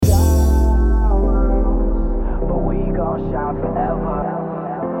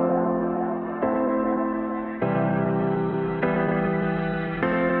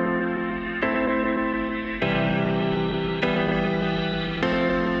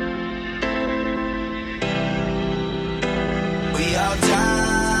are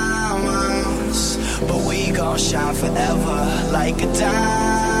diamonds, but we gon' shine forever like a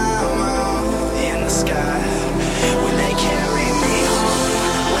diamond in the sky. When they carry me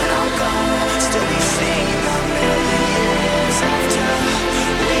home, when I'm gone, still be singing a million years after.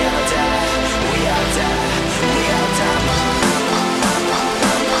 We all die, we all die, we all diamonds.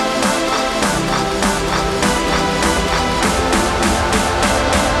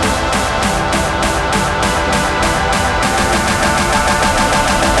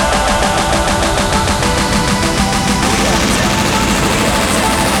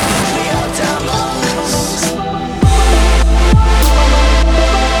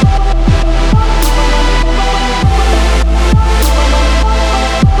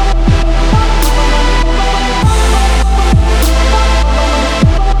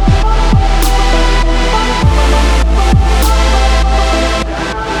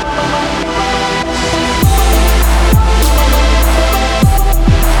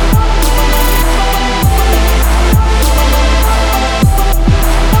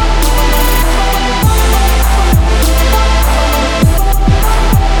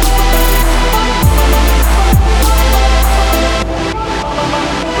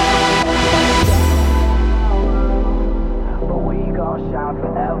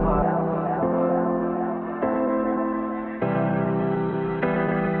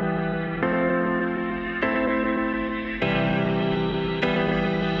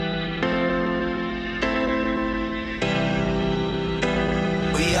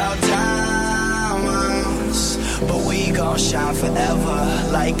 We are diamonds, but we gon' shine forever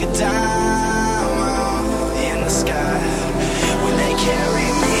like a diamond in the sky. When they carry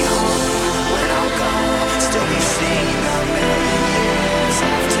me home, when I'm gone, still be singing a million years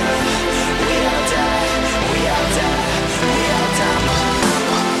after. We all die, we all die, we all diamonds.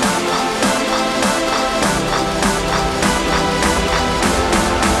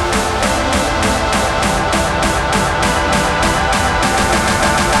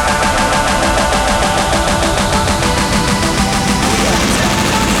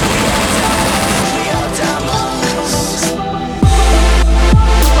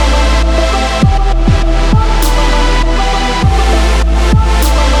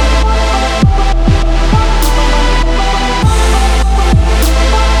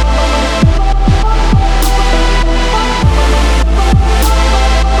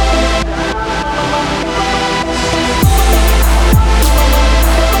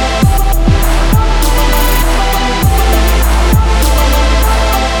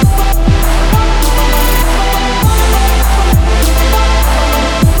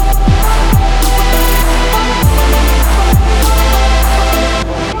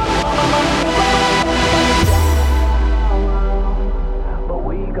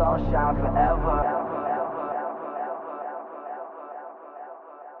 Shine forever.